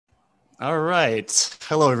All right.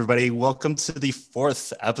 Hello, everybody. Welcome to the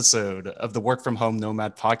fourth episode of the Work From Home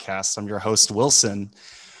Nomad podcast. I'm your host, Wilson,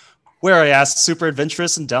 where I ask super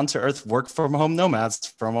adventurous and down to earth work from home nomads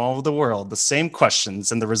from all over the world the same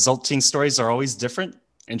questions, and the resulting stories are always different,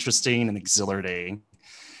 interesting, and exhilarating.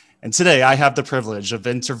 And today I have the privilege of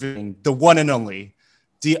interviewing the one and only,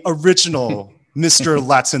 the original Mr.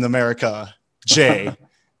 Latin America, Jay.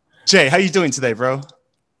 Jay, how you doing today, bro?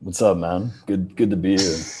 What's up, man? Good to be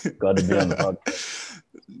here. Glad to be on the podcast.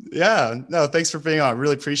 Yeah, no, thanks for being on.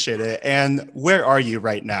 Really appreciate it. And where are you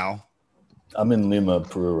right now? I'm in Lima,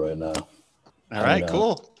 Peru right now. All Hanging right, out.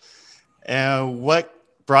 cool. And what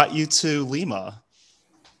brought you to Lima?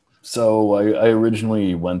 So I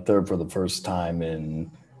originally went there for the first time in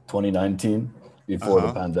 2019 before the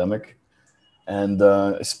Uh-huh. pandemic, and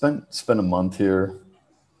I spent a month here.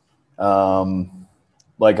 Um,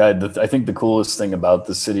 I think the coolest thing about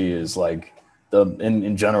the city is like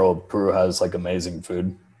in general, Peru has like amazing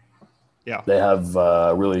food. Yeah. They have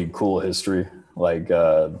really cool history.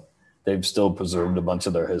 They've still preserved a bunch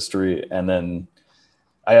of their history, and then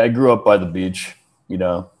I grew up by the beach, you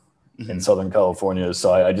know, in Hmm. Southern California.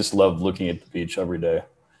 So I just love looking at the beach every day.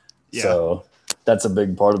 Yeah. So that's a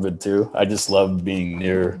big part of it too. I just love being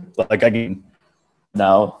near, like I can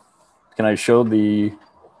now, can I show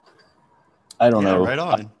I don't Yeah, know. right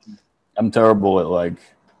on. I'm terrible at like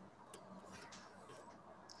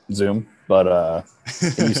Zoom, but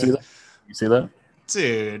can you see that? You see that?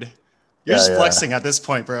 Dude, you're Yeah, just yeah, flexing at this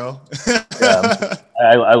point, bro. yeah.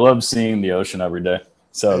 I love seeing the ocean every day.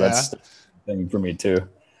 So Yeah. that's the thing for me too.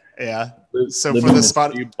 Yeah. So for Living the in the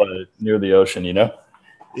spot, city, but near the ocean, you know?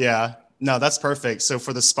 yeah, no, that's perfect. So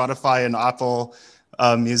for the Spotify and Apple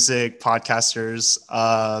music podcasters,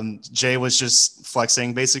 Jay was just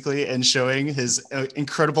flexing basically and showing his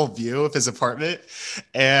incredible view of his apartment,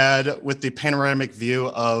 and with the panoramic view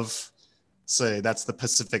of, say, that's the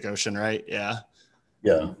Pacific Ocean, right? Yeah.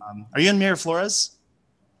 Yeah. Are you in Miraflores?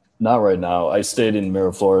 Not right now. I stayed in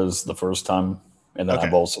Miraflores the first time, and then I've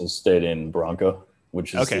Okay. also stayed in Barranca,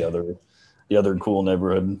 which is Okay. the other cool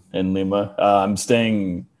neighborhood in Lima. I'm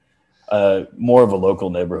staying more of a local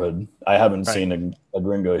neighborhood. I haven't Right. seen a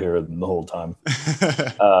gringo here the whole time,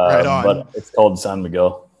 Right but on. it's called San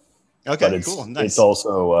Miguel. But Okay. Cool. it's Nice.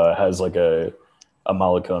 also has like a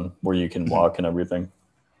malecon where you can Mhm. walk and everything.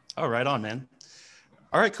 Oh, right on, man.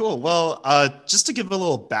 All right, cool. Well, just to give a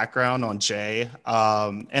little background on Jay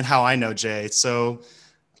and how I know Jay. So,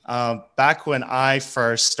 back when I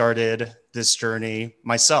first started this journey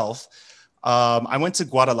myself, I went to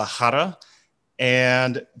Guadalajara,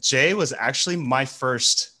 and Jay was actually my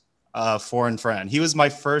first foreign friend. He was my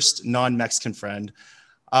first non Mexican friend.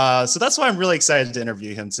 So that's why I'm really excited to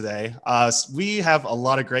interview him today. We have a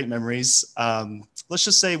lot of great memories. Let's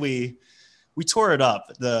just say we tore it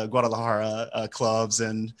up, the Guadalajara clubs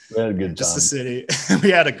and We had a good just the time. city.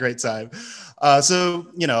 We had a great time. So,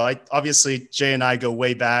 obviously Jay and I go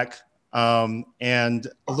way back. And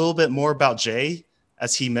a little bit more about Jay.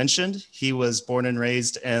 As he mentioned, he was born and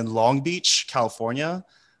raised in Long Beach, California,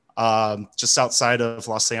 just outside of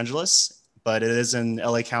Los Angeles, but it is in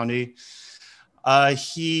LA County.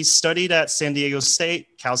 He studied at San Diego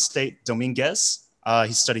State, Cal State Dominguez.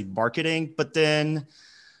 He studied marketing, but then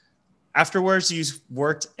afterwards, you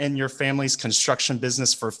worked in your family's construction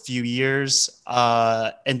business for a few years,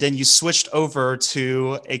 and then you switched over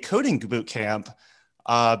to a coding boot camp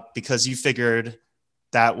because you figured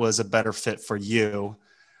that was a better fit for you.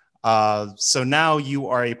 So now you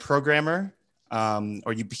are a programmer,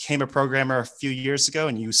 or you became a programmer a few years ago,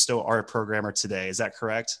 and you still are a programmer today. Is that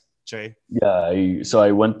correct, Jay? Yeah, so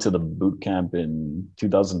I went to the boot camp in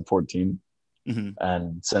 2014, Mm-hmm.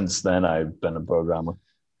 and since then I've been a programmer.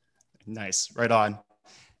 Nice, right on.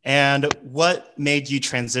 And what made you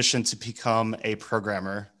transition to become a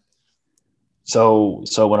programmer? So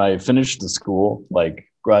when I finished the school, like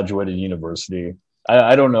graduated university,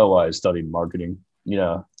 I don't know why I studied marketing. You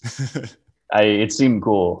know, it seemed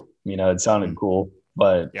cool. You know, it sounded Mhm. cool,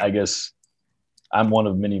 but Yeah. I guess I'm one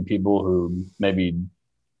of many people who maybe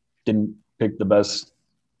didn't pick the best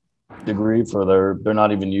degree for they're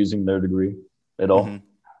not even using their degree at Hmm. all.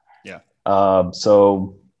 Yeah.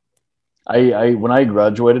 So I when I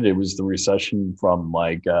graduated, it was the recession from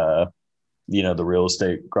like the real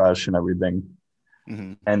estate crash and everything.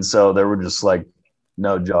 Hmm. And so there were just like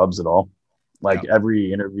no jobs at all. Like Yeah.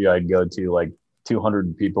 every interview I'd go to, like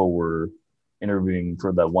 200 people were interviewing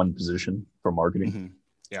for that one position for marketing. Hmm.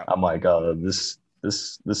 Yeah. I'm like, this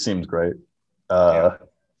seems great. Yeah. Uh,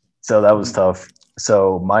 so that was Mhm. tough.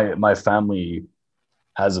 So my family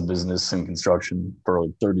has a business in construction for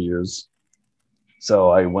like 30 years. So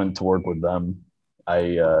I went to work with them.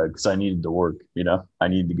 because I needed to work, I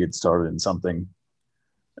needed to get started in something.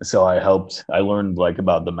 So I learned like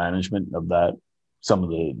about the management of that, some of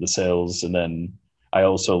the sales, and then I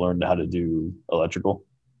also learned how to do electrical.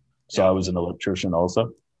 So Yeah. I was an electrician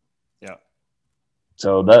also. Yeah.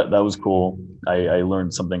 So that was cool. I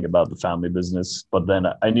learned something about the family business, but then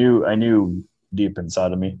I knew deep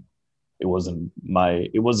inside of me it wasn't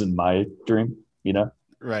my dream,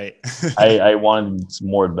 Right. I wanted some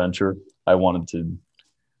more adventure. I wanted to,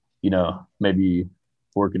 maybe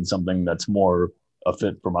work in something that's more a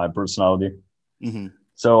fit for my personality. Hmm.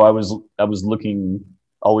 So I was looking,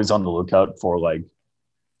 always on the lookout for like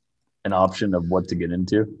an option of what to get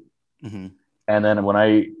into. Hmm. And then when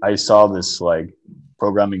I saw this like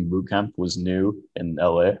programming boot camp was new in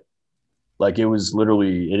LA, like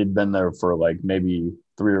it had been there for like maybe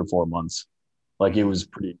 3 or 4 months. Like it Hmm. was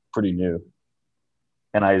pretty new.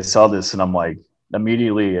 And I saw this and I'm like,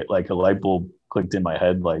 immediately like a light bulb clicked in my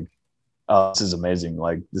head, like, oh, this is amazing.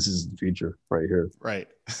 Like this is the future right here. Right.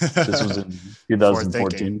 This was in Forward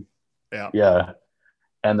thinking. 2014. Yeah. Yeah.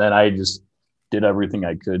 And then I just did everything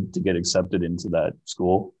I could to get accepted into that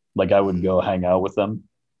school. Like I would Hmm. go hang out with them,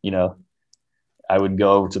 you know, I would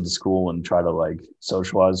go over to the school and try to like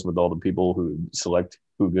socialize with all the people who select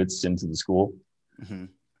who gets into the school. Hmm.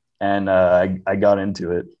 And I got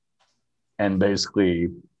into it. And basically,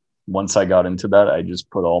 once I got into that, I just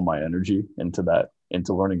put all my energy into that,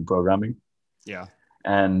 into learning programming. Yeah.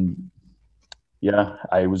 And yeah,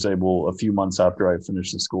 I was able, a few months after I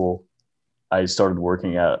finished the school, I started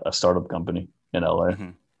working at a startup company in LA. Hmm.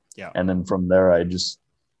 Yeah. And then from there,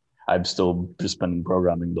 I've still just been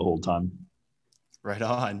programming the whole time. Right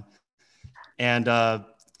on. And I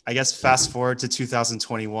guess fast forward to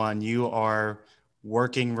 2021, you are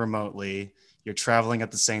working remotely, you're traveling at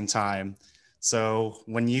the same time. So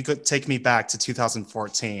when you could take me back to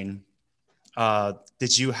 2014,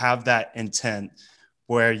 did you have that intent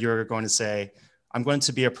where you're going to say, I'm going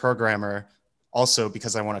to be a programmer also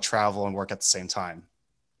because I want to travel and work at the same time?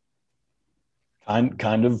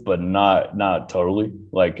 Kind of, but not totally.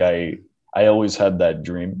 Like I always had that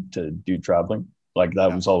dream to do traveling. Like that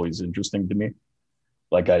Yeah. was always interesting to me.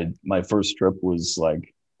 Like my first trip was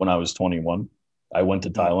like when I was 21. I went to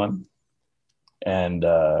Mhm. Thailand, and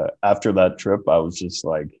after that trip, I was just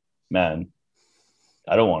like, man,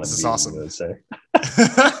 I don't want to This is be in the awesome.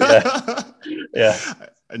 USA. Yeah,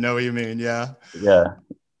 I yeah, know what you mean. Yeah. yeah.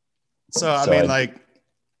 So, I So mean, I like,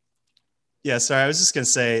 yeah, sorry. I was just gonna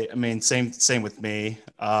say. I mean, same with me.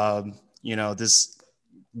 This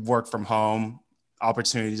work from home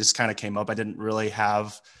opportunity just kind of came up. I didn't really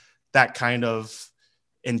have that kind of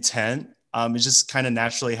intent. It just kind of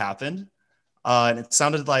naturally happened, and it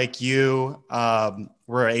sounded like you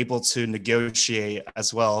were able to negotiate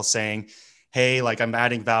as well, saying, "Hey, like I'm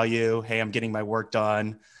adding value. Hey, I'm getting my work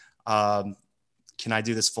done. Um, can I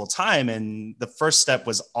do this full time?" And the first step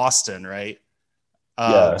was Austin, right?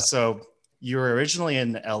 yeah So you were originally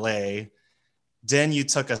in LA. Then you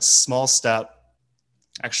took a small step.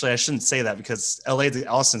 Actually, I shouldn't say that because LA to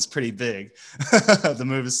Austin's pretty big. The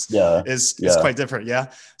move yeah is yeah. quite different.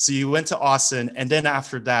 Yeah. So you went to Austin, and then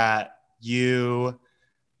after that, you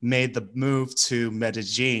made the move to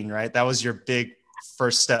Medellin, right? That was your big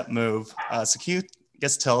first step move. So can you, I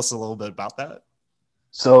guess, tell us a little bit about that?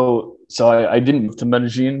 So I didn't move to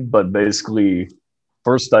Medellin, but basically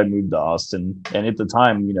first I moved to Austin, and at the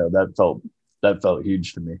time, that felt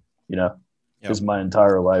huge to me, because Yep. my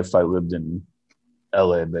entire life I lived in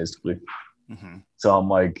LA basically. Mm-hmm. So I'm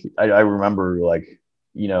like, I remember like,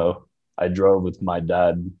 you know, I drove with my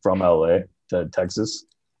dad from LA to Texas,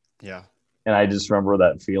 Yeah. and I just remember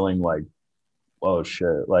that feeling like, oh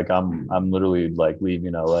shit, like I'm literally like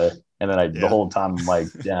leaving LA, and then the Yeah. whole time I'm like,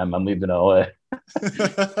 damn, I'm leaving LA.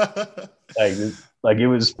 Like like it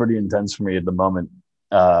was pretty intense for me at the moment.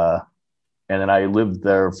 Uh, and then I lived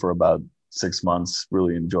there for about 6 months.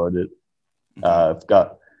 Really enjoyed it. Hmm.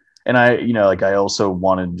 Got and like I also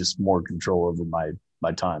wanted just more control over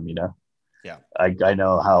my time. Yeah. I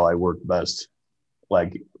know how I work best.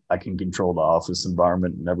 Like I can control the office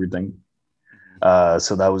environment and everything. Hmm.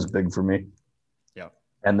 So that was big for me. Yeah.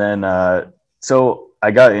 And then so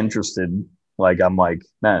I got interested. Like I'm like,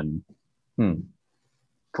 man, hmm,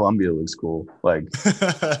 Colombia looks cool. Like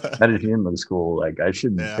Medellin looks cool. Like I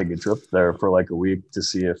should Yeah. take a trip there for like a week to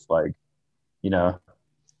see if like, you know,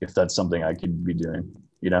 if that's something I could be doing.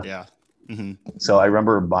 Yeah. Hmm. So I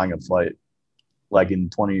remember buying a flight like in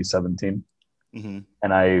 2017, Hmm.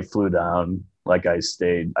 and I flew down, like I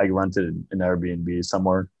rented an Airbnb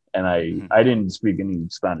somewhere, and I Hmm. I didn't speak any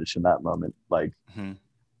Spanish in that moment. Like Hmm.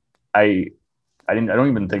 I I don't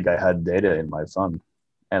even think I had data in my phone.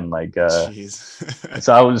 and like Jeez.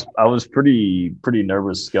 so I was pretty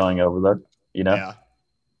nervous going over there, you know. Yeah.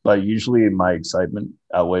 But usually my excitement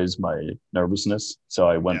outweighs my nervousness, so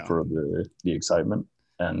I went Yeah. for the excitement,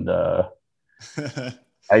 and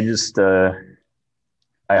I just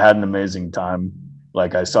I had an amazing time.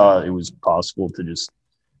 Like I saw Mhm. it was possible to just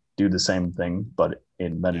do the same thing, but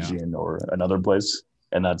in Yeah. Medellin or another place,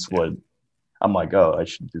 and that's Yeah. what I'm like. Oh, I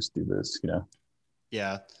should just do this, you know?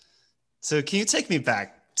 Yeah. So can you take me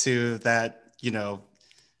back to that,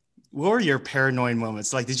 what were your paranoid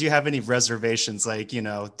moments? Like, did you have any reservations? Like,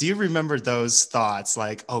 do you remember those thoughts?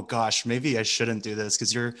 Like, oh gosh, maybe I shouldn't do this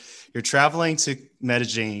because you're traveling to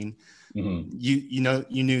Medellin. Hmm.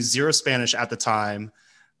 You knew zero Spanish at the time.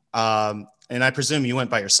 And I presume you went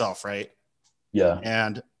by yourself, right? Yeah,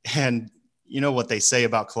 And you know what they say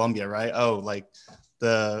about Colombia, right? Oh, like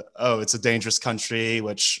it's a dangerous country,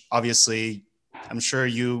 which obviously I'm sure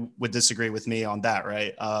you would disagree with me on that,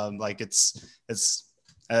 right? Like it's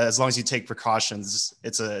as long as you take precautions,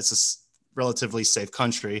 it's a relatively safe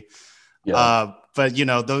country. yeah. But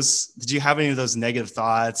those, did you have any of those negative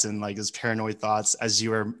thoughts and like those paranoid thoughts as you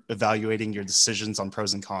were evaluating your decisions on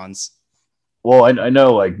pros and cons? Well, I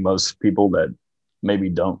know like most people that maybe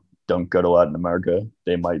don't go to Latin America,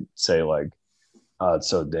 they might say like, "Oh, it's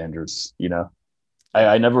so dangerous," you know.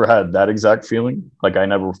 Yeah. I never had that exact feeling. Like I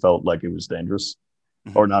never felt like it was dangerous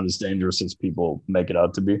or Hmm. not as dangerous as people make it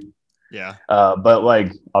out to be. Yeah. But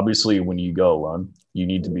like obviously when you go alone, you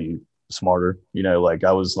need to be smarter. You know, like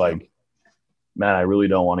I was Yep. like, man, I really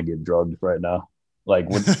don't want to get drugged right now. Like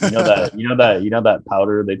what you know that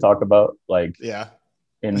powder they talk about, like Yeah.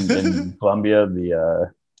 in Colombia,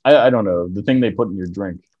 the I don't know, the thing they put in your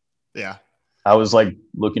drink. Yeah. I was like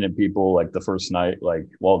looking at people like the first night, like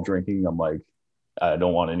while drinking, I'm like, I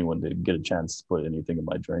don't want anyone to get a chance to put anything in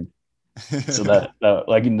my drink. So that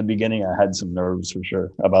like in the beginning, I had some nerves for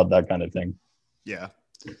sure about that kind of thing. Yeah.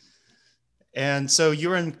 And so you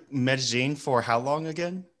were in Medellin for how long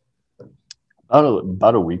again?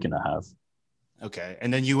 About a week and a half. Okay.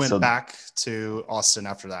 And then you went So back to Austin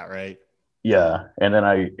after that, right? yeah, and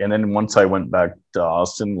then once I went back to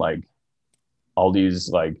Austin, like all these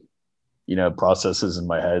like processes in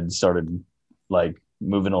my head started like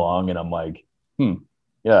moving along, and I'm like,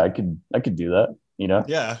 yeah, I could do that, you know.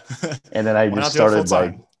 Yeah. And then I Why just not do it full started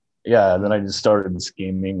like, time? yeah, and then I just started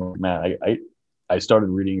scheming. Like, man, I started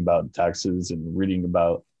reading about taxes and reading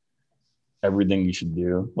about everything you should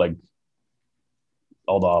do, like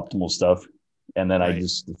all the optimal stuff. And then I Right.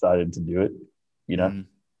 just decided to do it, you know? Mm,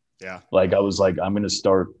 yeah. Like I was like, I'm gonna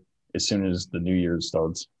start as soon as the new year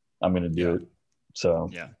starts. I'm gonna do Yeah. it. So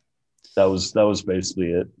Yeah. that was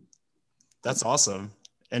basically it. That's awesome.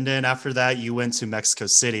 And then after that, you went to Mexico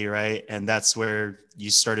City, right? And that's where you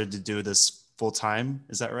started to do this full time.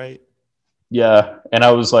 Is that right? Yeah. And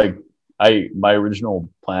I was like, my original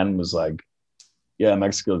plan was like, yeah,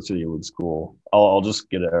 Mexico City looks cool. I'll just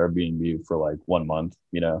get an Airbnb for like 1 month,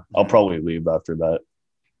 you know. I'll Mhm. probably leave after that,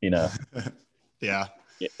 you know. Yeah.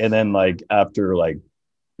 And then like after like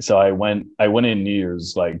so I went in New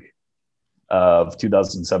Year's like of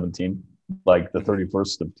 2017, like the Mhm.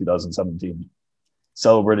 31st of 2017,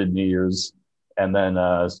 celebrated New Year's, and then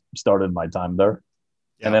started my time there.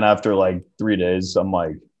 And Yeah. then after like 3 days, I'm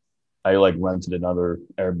like, I like rented another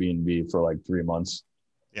Airbnb for like 3 months.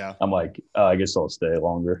 Yeah. I'm like, I guess I'll stay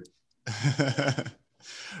longer.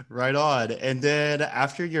 Right on. And then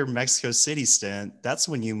after your Mexico City stint, that's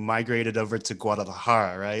when you migrated over to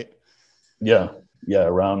Guadalajara, right? Yeah, yeah,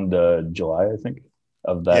 around July, I think,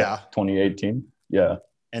 of that Yeah. 2018. Yeah.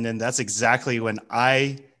 And then that's exactly when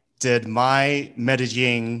I did my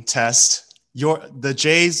Medellin test. The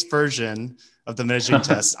J's version of the Medellin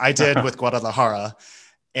test I did with Guadalajara,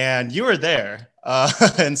 and you were there.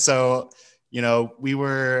 And so, we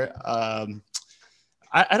were.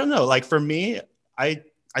 I don't know. Like for me, I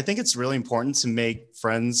I think it's really important to make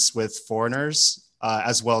friends with foreigners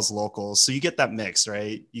as well as locals. So you get that mix,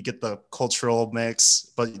 right? You get the cultural mix,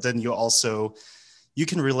 but then you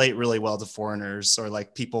can relate really well to foreigners or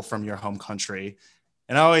like people from your home country.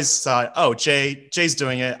 And I always thought, oh, Jay's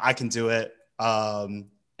doing it, I can do it.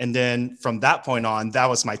 And then from that point on, that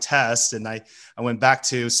was my test, and I went back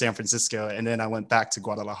to San Francisco, and then I went back to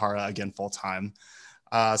Guadalajara again full time.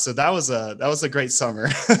 So that was a great summer.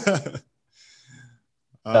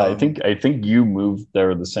 um, I think you moved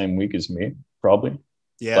there the same week as me, probably,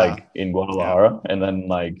 yeah, like in yeah, Guadalajara, and then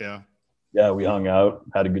like yeah, yeah, we hung out,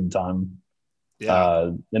 had a good time. yeah,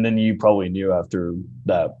 And then you probably knew after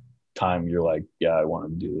that time, you're like, yeah, I want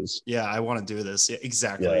to do this. yeah. I want to do this. Yeah, Yeah,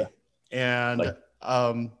 exactly. And like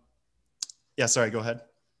yeah, sorry. Go ahead.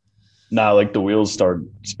 Nah, like the wheels start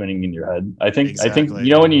spinning in your head. I think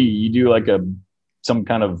Exactly. when you do like some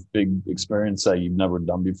kind of big experience that you've never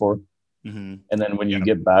done before, Hmm. and then when you Yep.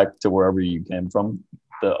 get back to wherever you came from,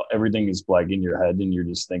 the everything is like in your head and you're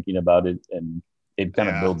just thinking about it and it kind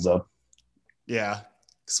of Yeah. builds up. Yeah.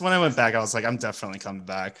 Because when I went back, I was like, I'm definitely coming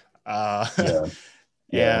back. Yeah.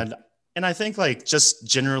 Yeah. And I think like just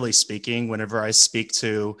generally speaking, whenever I speak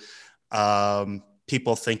to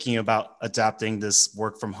people thinking about adapting this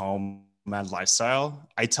work from home mad lifestyle,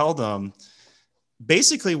 I tell them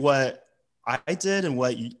basically what I did and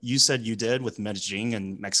what you said you did with Medellin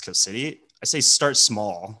and Mexico City. I say start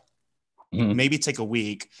small, Mhm. maybe take a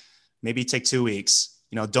week, maybe take 2 weeks.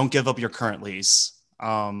 Don't give up your current lease.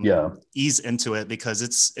 Yeah. Ease into it because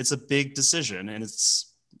it's a big decision and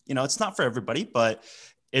it's not for everybody, but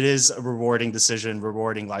it is a rewarding decision,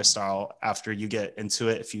 rewarding lifestyle after you get into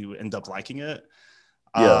it if you end up liking it.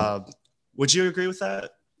 Yeah. Uh, would you agree with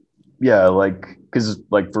that? Yeah, like because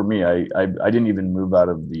like for me, I didn't even move out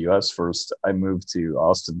of the US first. I moved to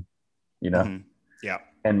Austin, you know, Hmm. Yeah,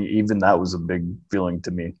 and even that was a big feeling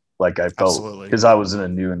to me. Like I felt absolutely. because I was in a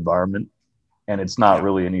new environment and it's not Yeah,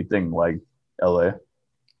 really anything like LA,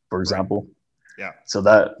 for right. example. Yeah. So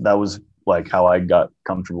that was like how I got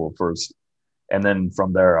comfortable first. And then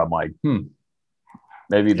from there I'm like,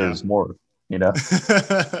 maybe Yeah. there's more, you know?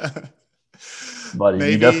 But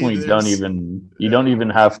Maybe there's, you yeah. don't even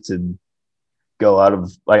have to go out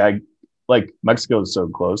of like I like Mexico is so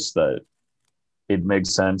close that it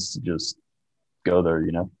makes sense to just go there,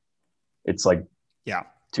 you know. It's like Yeah.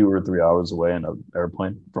 2 or 3 hours away in an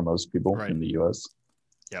airplane for most people Right. in the US.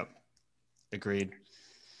 Yep. Agreed.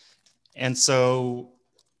 And so,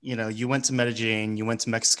 you went to Medellin, you went to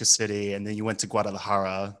Mexico City, and then you went to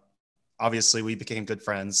Guadalajara. Obviously, we became good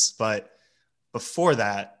friends. But before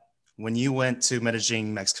that, when you went to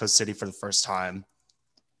Medellin, Mexico City for the first time,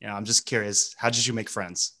 I'm just curious, how did you make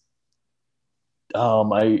friends?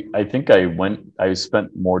 I think I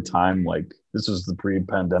spent more time like this was the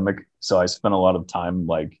pre-pandemic, so I spent a lot of time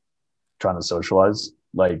like trying to socialize.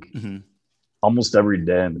 Like Hmm. almost every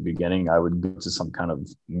day in the beginning, I would go to some kind of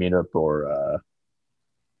meetup or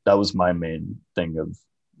that was my main thing of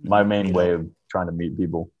my main way Meetup. of trying to meet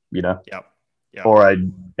people, you know. Yep. Yep. Or I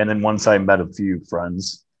and then once I met a few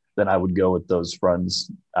friends, then I would go with those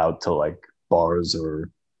friends out to like bars or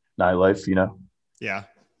nightlife, you know. Yeah.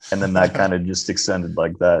 And then that kind of just extended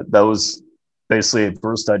like that. That was basically at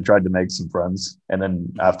first I tried to make some friends, and then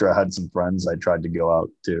Mhm. after I had some friends, I tried to go out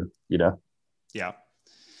too, you know. Yeah.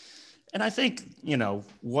 And I think,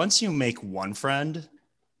 once you make one friend,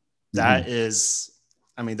 that Mm-hmm. is,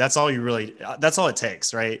 I mean, that's all it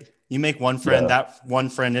takes, right? You make one friend, Yeah, that one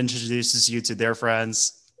friend introduces you to their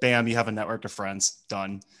friends. Bam, you have a network of friends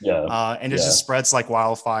done. yeah, And it yeah, just spreads like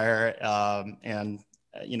wildfire. And,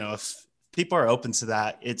 if people are open to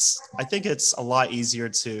that, I think it's a lot easier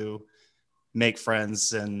to make friends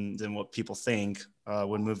than what people think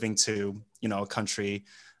when moving to, a country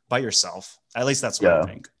by yourself. At least that's what I yeah.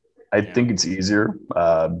 think. I Yeah. think it's easier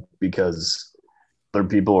because other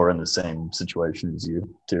people are in the same situation as you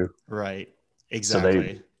too. Right. So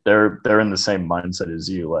Exactly. they're in the same mindset as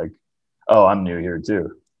you. Like, oh, I'm new here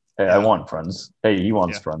too. Hey, I Yeah. want friends. Hey, he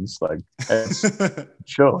wants Yeah. friends. Like, it's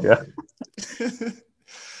chill. Yeah,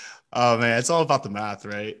 Oh man, it's all about the math,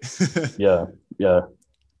 right? yeah, yeah,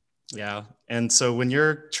 Yeah. And so when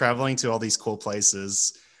you're traveling to all these cool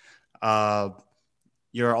places, uh,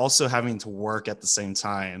 you're also having to work at the same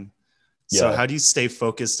time. So yeah. how do you stay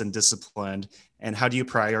focused and disciplined, and how do you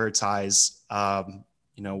prioritize,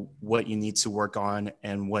 what you need to work on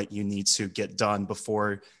and what you need to get done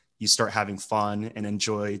before you start having fun and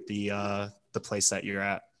enjoy the place that you're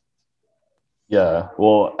at? Yeah.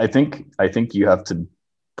 Well, I think you have to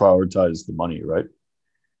prioritize the money, right?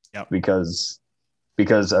 Yep. Because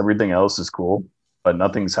everything else is cool, but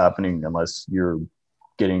nothing's happening unless you're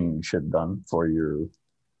getting shit done for your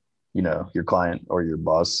client or your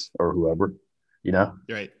boss or whoever, you know?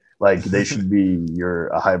 You're right. Like they should be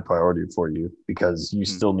a high priority for you because you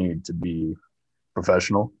Mhm. still need to be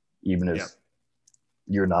professional even if Yep.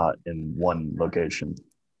 you're not in one location.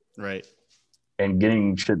 Right. And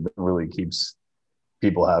getting shit done really keeps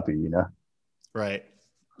people happy, you know? Right.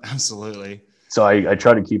 Absolutely. So I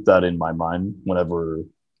try to keep that in my mind whenever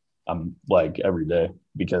I'm like every day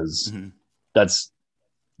because Hmm. that's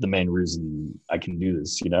the main reason I can do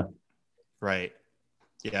this, you know? Right.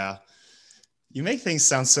 Yeah. You make things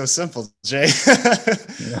sound so simple, Jay.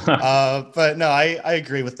 But no, I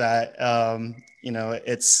agree with that.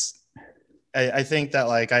 I think that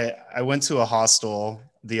like I went to a hostel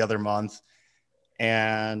the other month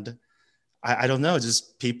and I don't know,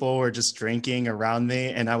 just people were just drinking around me,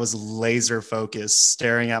 and I was laser focused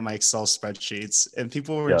staring at my Excel spreadsheets, and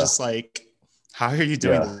people were Yeah. just like, how are you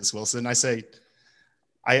doing Yeah. this, Wilson? I say,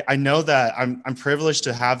 I know that I'm privileged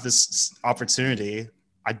to have this opportunity.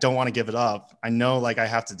 I don't want to give it up. I know like I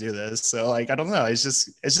have to do this. So like I don't know. It's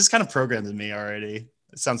just kind of programmed in me already.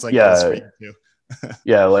 It sounds like it is for Yeah. you too.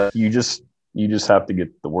 Yeah. Like you just have to get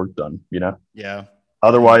the work done, you know? Yeah. Hmm.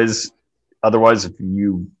 Otherwise, if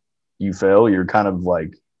you fail, you're kind of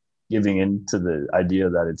like giving in to the idea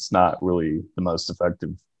that it's not really the most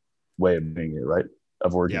effective way of doing it, right?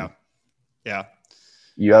 Of Yeah. working. Yeah.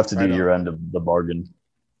 You have to do Right your on. end of the bargain.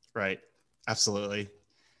 Right. Absolutely.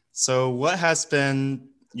 So what has been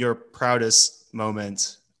your proudest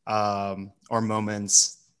moment or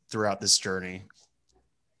moments throughout this journey?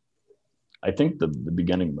 I think the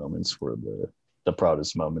beginning moments were the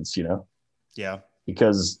proudest moments, you know, Yeah.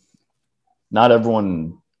 because not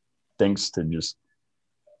everyone thinks to just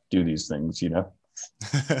do these things, you know.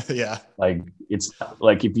 Yeah. Like it's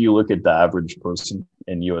like if you look at the average person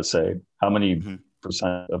in USA, how many Hmm.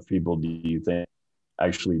 percent of people do you think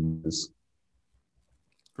actually do this?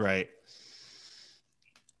 Right.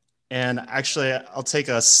 And actually, I'll take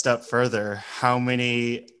a step further. How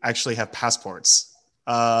many actually have passports?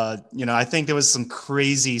 I think there was some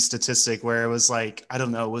crazy statistic where it was like, I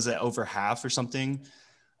don't know, was it over half or something?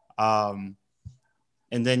 Um,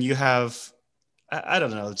 and then you have, I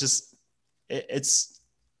don't know, just it,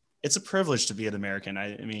 it's a privilege to be an American.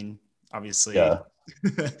 I mean, obviously, Yeah,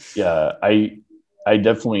 yeah. I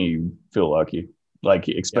definitely feel lucky. Like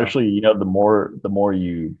yeah. especially the more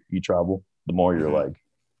you travel, the more you're Hmm. like,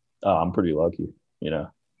 oh, I'm pretty lucky. You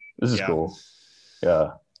know, this is Yeah. cool.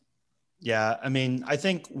 Yeah, Yeah, I mean, I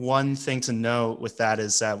think one thing to note with that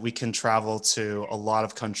is that we can travel to a lot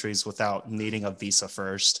of countries without needing a visa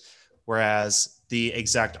first. Whereas the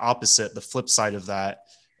exact opposite, the flip side of that,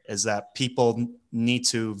 is that people need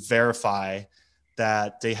to verify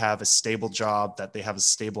that they have a stable job, that they have a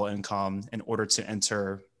stable income in order to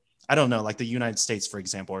enter, I don't know, like the United States, for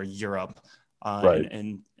example, or Europe. right.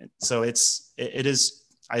 And so it is,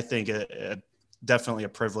 I think, definitely a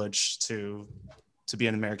privilege to be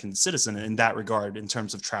an American citizen in that regard in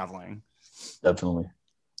terms of traveling. Definitely.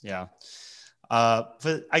 Yeah.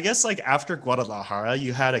 But I guess like after Guadalajara,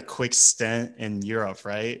 you had a quick stint in Europe,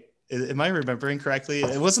 right? Am I remembering correctly?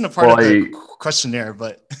 It wasn't a part Well, of the questionnaire,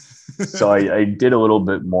 but I did a little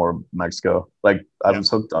bit more Mexico. Like I yeah, was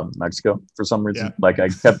hooked on Mexico for some yeah, reason. Like I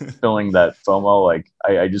kept feeling that FOMO. Like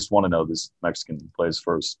I just want to know this Mexican place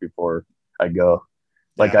first before I go.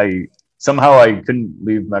 Like yeah, I somehow I couldn't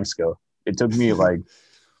leave Mexico. It took me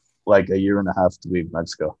like a year and a half to leave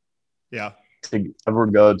Mexico yeah, to ever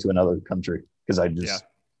go to another country because I yeah, just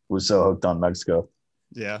was so hooked on Mexico.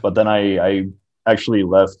 yeah. But then I actually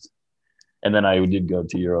left and then I did go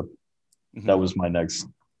to Europe. That Hmm. was my next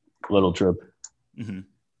little trip. Hmm.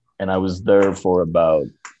 And I was there for about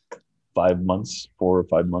 5 months, 4 or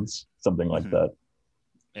 5 months, something like Hmm. that.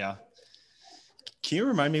 Yeah. Can you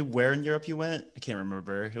remind me where in Europe you went? I can't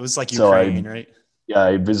remember. It was like So Ukraine, right?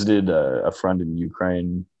 I visited a friend in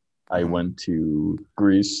Ukraine. I Hmm. went to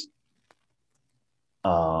Greece.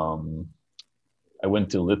 Um, I went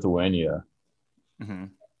to Lithuania. Hmm.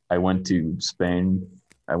 I went to Spain.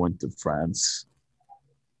 I went to France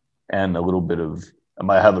and a little bit of,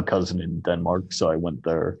 I have a cousin in Denmark. So I went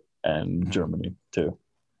there and Hmm. Germany too.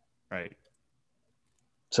 Right.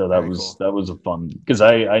 So Very cool. that was a fun, because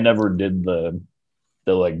I never did the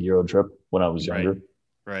like Euro trip when I was Right. younger.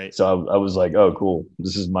 Right. So I was like, oh, cool.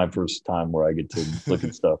 This is my first time where I get to look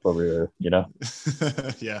at stuff over here, you know?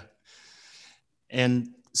 Yeah.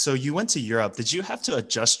 And so you went to Europe. Did you have to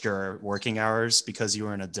adjust your working hours because you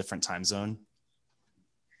were in a different time zone?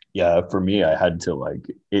 Yeah, for me, I had to like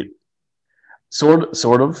it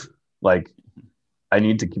sort of like I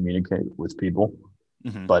need to communicate with people,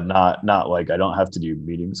 Hmm. but not like I don't have to do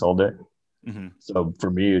meetings all day. Hmm. So for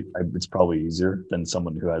me, it's probably easier than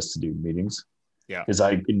someone who has to do meetings Yeah. because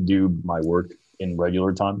I can do my work in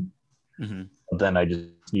regular time, Hmm. but then I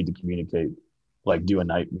just need to communicate, like do a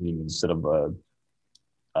night meeting instead of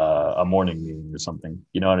a morning meeting or something.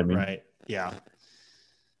 You know what I mean? Right. Yeah.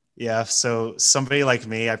 Yeah. So somebody like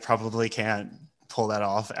me, I probably can't pull that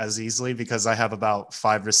off as easily because I have about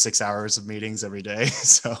 5 to 6 hours of meetings every day.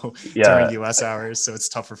 So during Yeah, US hours. So it's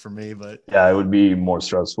tougher for me, but yeah, it would be more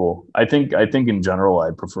stressful. I think in general,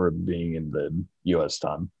 I prefer being in the U.S.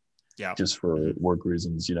 time yeah. just for Hmm. work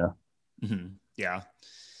reasons. You know, Hmm. Yeah.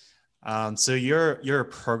 So you're a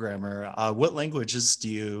programmer. What languages do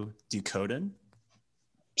you code in?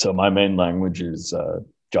 so my main language is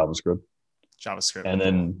JavaScript, JavaScript. and Cool.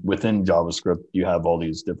 then within JavaScript, you have all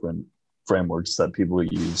these different frameworks that people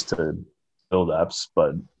use to build apps,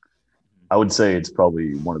 but I would say it's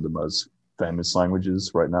probably one of the most famous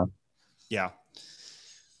languages right now. Yeah.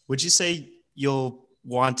 Would you say you'll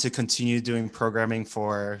want to continue doing programming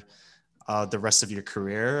for the rest of your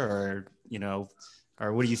career, or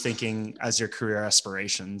or what are you thinking as your career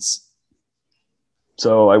aspirations?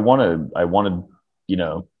 So I want to, you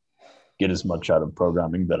know, get as much out of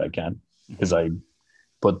programming that I can because Hmm. I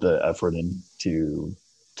put the effort in to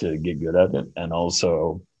get good at it, and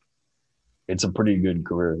also it's a pretty good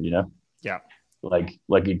career, you know. Yeah.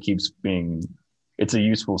 Like it keeps being, it's a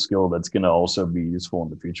useful skill that's going to also be useful in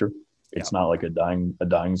the future. Yeah. It's not like a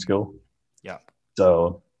dying skill. Yeah.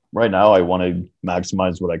 So right now I want to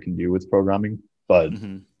maximize what I can do with programming, but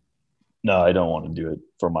Hmm. no, I don't want to do it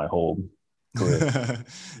for my whole career.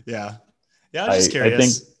 Yeah. Yeah. I was just I think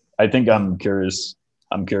curious. I think Uh,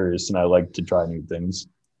 I'm curious and I like to try new things. mm,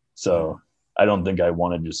 So I don't think I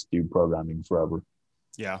want to just do programming forever.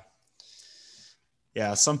 yeah.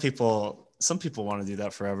 Yeah. Some people want to do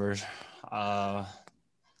that forever. Uh,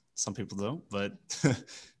 some people don't, but,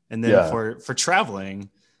 and then Yeah. for traveling,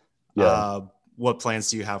 Yeah. uh, what plans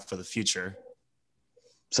do you have for the future?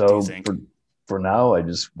 Do you So think? for now I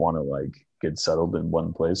just want to like get settled in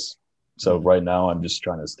one place. So Hmm. right now I'm just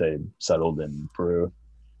trying to stay settled in Peru.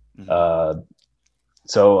 Hmm. Uh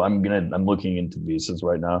so I'm looking into visas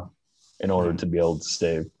right now in order Hmm. to be able to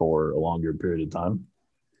stay for a longer period of time.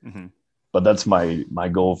 Hmm. But that's my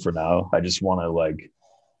goal for now. I just want to like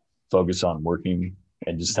focus on working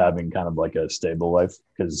and just Hmm. having kind of like a stable life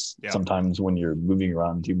because Yeah. sometimes when you're moving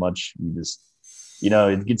around too much, you just, you know,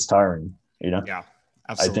 it gets tiring, you know. Yeah.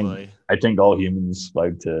 I think Absolutely. I think all humans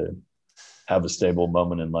like to have a stable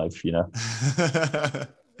moment in life, you know.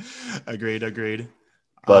 Agreed. Agreed.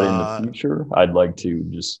 But in the Uh, future, I'd like to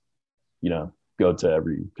just, you know, go to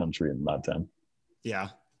every country in LatAm. yeah.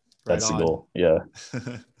 Right That's the on. goal. Yeah.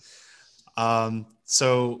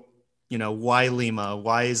 So, why Lima?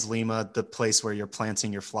 Why is Lima the place where you're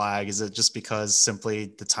planting your flag? Is it just because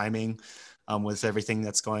simply the timing, with everything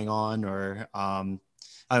that's going on, or,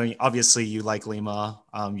 I mean, obviously you like Lima.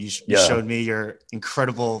 You Yeah. showed me your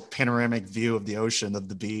incredible panoramic view of the ocean, of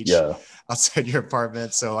the beach Yeah. outside your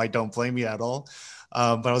apartment. So I don't blame you at all.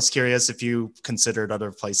 But I was curious if you considered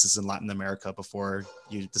other places in Latin America before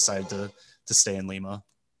you decided to stay in Lima.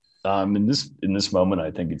 In this moment,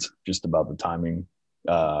 I think it's just about the timing.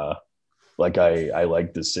 Uh, like I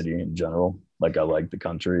like the city in general. Like I like the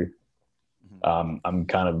country. Mhm. I'm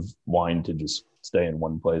kind of wanting to just stay in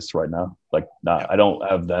one place right now. Like Yeah. not, I don't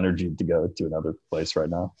have the energy to go to another place right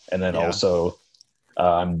now. And then Yeah. also,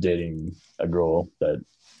 I'm dating a girl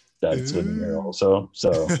that's living here Ooh. also.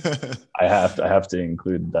 So I have to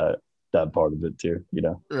include that part of it too, you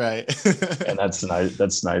know. Right. And that's nice.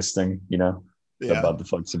 That's a nice thing, you know, Yeah. about the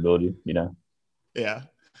flexibility, you know. Yeah.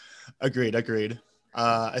 Agreed. Agreed.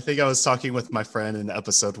 I think I was talking with my friend in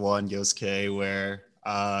episode one, Yosuke, where,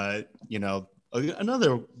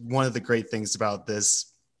 another one of the great things about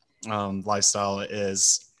this, lifestyle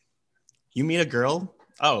is you meet a girl.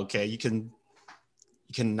 Oh, okay. You can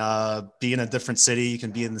be in a different city. You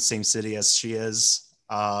can be in the same city as she is.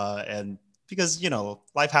 And because,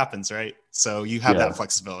 life happens, right? So you have that Yeah,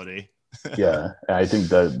 flexibility. yeah. And I think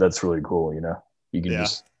that's really cool, you know. You can Yeah.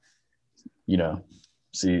 just, you know,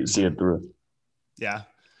 see Hmm. it through. Yeah.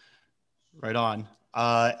 Right on.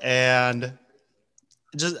 And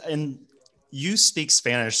you speak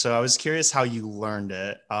Spanish, so I was curious how you learned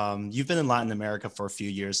it. You've been in Latin America for a few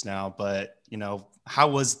years now, but how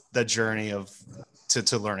was the journey of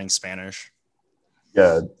to learning Spanish?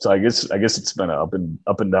 Yeah, so I guess it's been an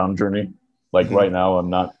up and down journey. Like Hmm. right now,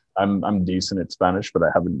 I'm decent at Spanish, but I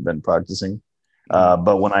haven't been practicing. Hmm.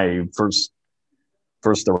 But when I first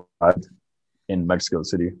arrived in Mexico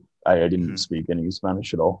City, I didn't Hmm. speak any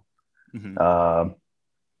Spanish at all. Hmm. Uh,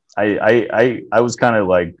 I was kind of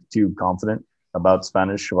like too confident about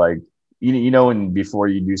Spanish. Like you know, when before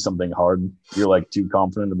you do something hard, you're like too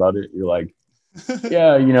confident about it. You're like,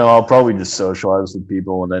 yeah, you know, I'll probably just socialize with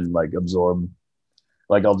people and then like absorb.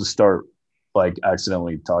 Like I'll just start like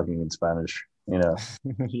accidentally talking in Spanish. You know,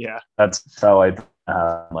 Yeah. that's how I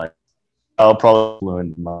like. I'll probably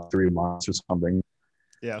fluent in like 3 months or something.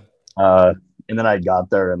 Yeah. Uh, and then I got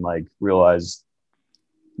there and like realized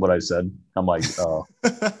what I said. I'm like, oh,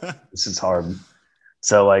 this is hard.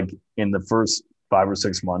 So like in the first 5 or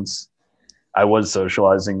 6 months, I was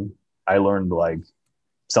socializing. I learned like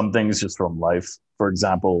some things just from life. For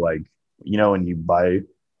example, like you know, when you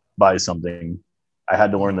buy something, I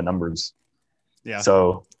had to learn the Hmm. numbers. Yeah.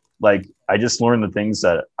 So like I just learned the things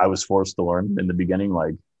that I was forced to learn in the beginning.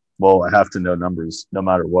 Like, well, I have to know numbers no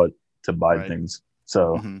matter what to buy Right. things.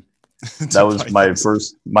 So Hmm. That to was buy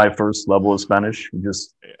things. my first level of Spanish.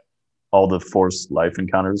 Just all the forced life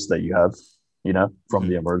encounters that you have, from Mhm.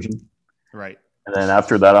 the immersion. Right. And then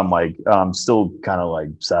after that, I'm like, I'm still kind of like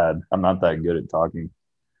sad. I'm not that good at talking.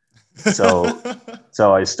 So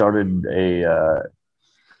so I started a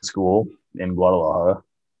school in Guadalajara.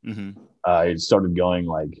 Hmm. I started going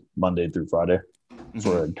like Monday through Friday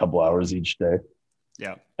for Hmm. a couple hours each day.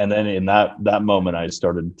 Yeah. And then in that moment, I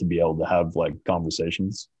started to be able to have like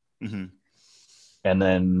conversations. Hmm. And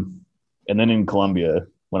then in Colombia,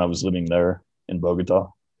 when I was living there in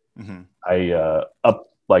Bogota, Hmm. I up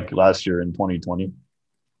like last year in 2020,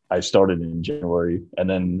 I started in January, and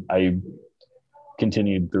then I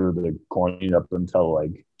continued through the quarantine up until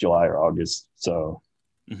like July or August. So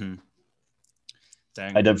Hmm.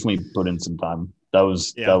 I Dang. definitely put in some time. That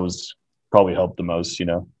Yeah. was probably helped the most.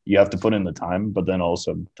 You have to put in the time, but then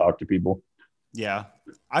also talk to people. Yeah.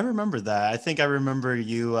 I remember that. I think I remember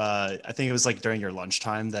you. I think it was like during your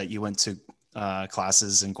lunchtime that you went to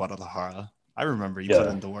classes in Guadalajara. I remember you put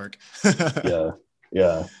Yeah, in the work. yeah,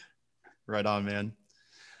 yeah. Right on, man.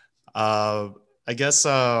 Uh, I guess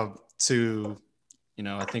to,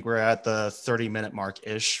 I think we're at the 30-minute mark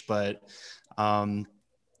ish, but, um,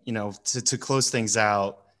 to close things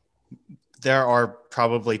out, there are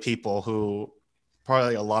probably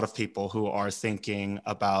a lot of people who are thinking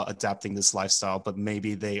about adapting this lifestyle, but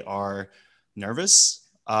maybe they are nervous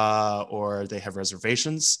or they have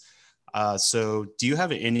reservations. So, do you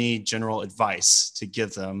have any general advice to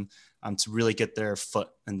give them to really get their foot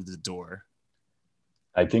in the door?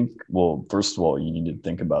 I think, well, first of all, you need to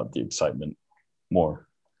think about the excitement more,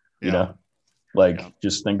 you Yeah, know, like yeah,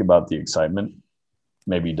 just think about the excitement.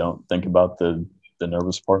 Maybe don't think about the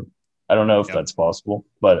nervous part. I don't know if yep. that's possible,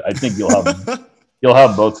 but I think you'll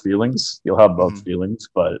have both feelings. You'll have both Hmm. feelings,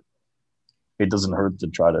 but it doesn't hurt to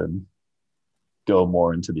try to go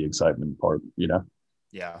more into the excitement part.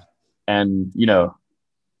 Yeah. And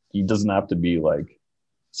it doesn't have to be like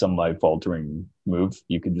some life altering move.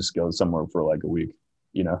 You could just go somewhere for like a week.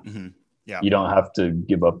 You know, Hmm. Yeah. you don't have to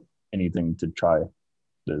give up anything to try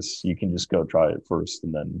this. You can just go try it first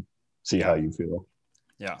and then see how Yeah. you feel.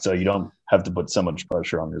 Yeah. So you don't have to put so much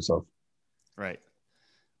pressure on yourself. Right.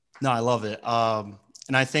 No, I love it.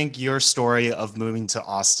 And I think your story of moving to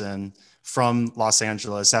Austin from Los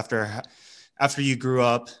Angeles after you grew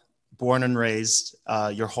up, born and raised,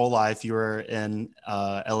 your whole life you were in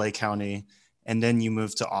LA County, and then you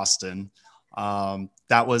moved to Austin.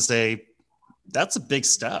 That's a big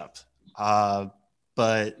step. Uh,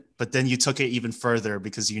 but then you took it even further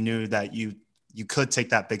because you knew that you could take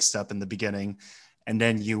that big step in the beginning, and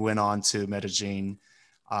then you went on to Medellin.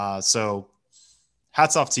 So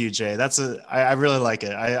hats off to you, Jay. I really like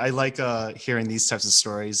it. I like hearing these types of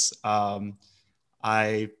stories.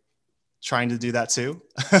 I trying to do that too.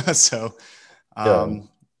 So Yeah, um,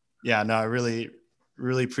 yeah, no, I really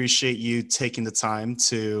appreciate you taking the time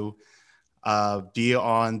to be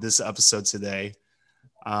on this episode today.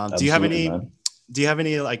 Do you have absolutely, any? man. Do you have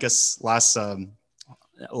any? I guess last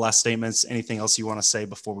statements. Anything else you want to say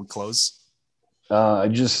before we close? I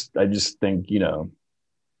just think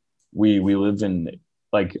we live in,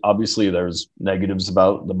 like, obviously there's negatives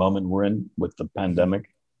about the moment we're in with the Hmm. pandemic,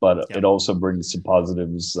 but it Yep. also brings some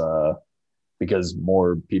positives because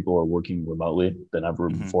more people are working remotely than ever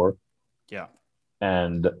Hmm. before. Yeah.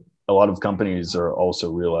 And a lot of companies are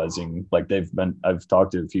also realizing, like, I've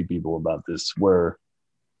talked to a few people about this where,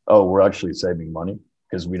 oh, we're actually saving money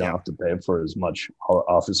because we don't Yeah. have to pay for as much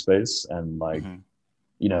office space. And like, Hmm.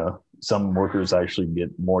 some workers actually get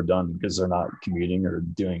more done because they're not commuting or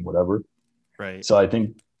doing whatever. Right. So I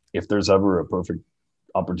think if there's ever a perfect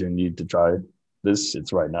opportunity to try this,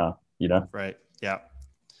 it's right now. Right. Yeah.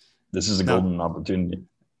 This is a No. golden opportunity.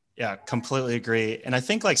 Yeah, completely agree. And I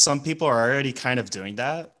think like some people are already kind of doing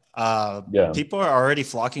that. Yeah. People are already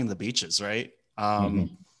flocking the beaches, right? Hmm.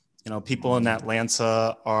 People in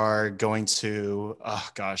Atlanta are going to, oh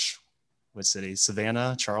gosh, what city?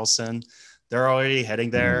 Savannah, Charleston. They're already heading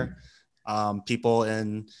there. Hmm. People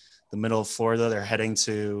in the middle of Florida, they're heading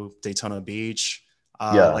to Daytona Beach.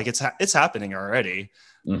 Yeah. Like it's happening already.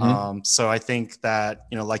 Hmm. So I think that,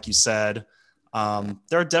 like you said,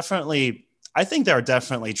 there are definitely, I think there are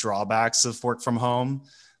definitely drawbacks of work from home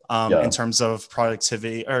in Yeah. terms of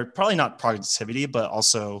productivity, or probably not productivity, but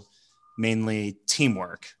also mainly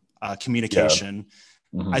teamwork, Yeah. communication.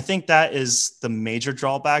 Hmm. I think that is the major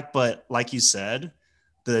drawback. But like you said,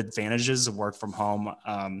 the advantages of work from home,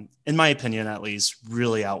 in my opinion, at least,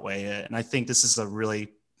 really outweigh it. And I think this is a really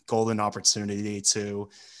golden opportunity to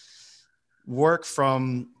work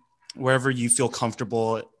from wherever you feel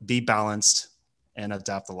comfortable, be balanced, and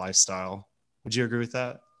adapt the lifestyle. Would you agree with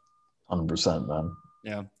that? 100%, man.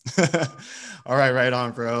 Yeah. All right. Right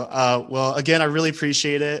on, bro. Well, again, I really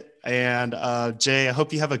appreciate it. And Jay, I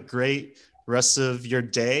hope you have a great rest of your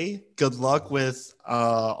day. Good luck with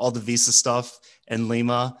all the visa stuff in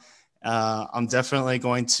Lima. I'm definitely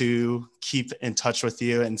going to keep in touch with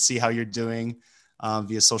you and see how you're doing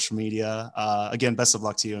via social media. Again, best of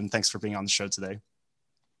luck to you. And thanks for being on the show today.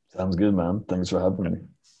 Sounds good, man. Thanks for having me.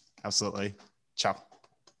 Absolutely. Ciao.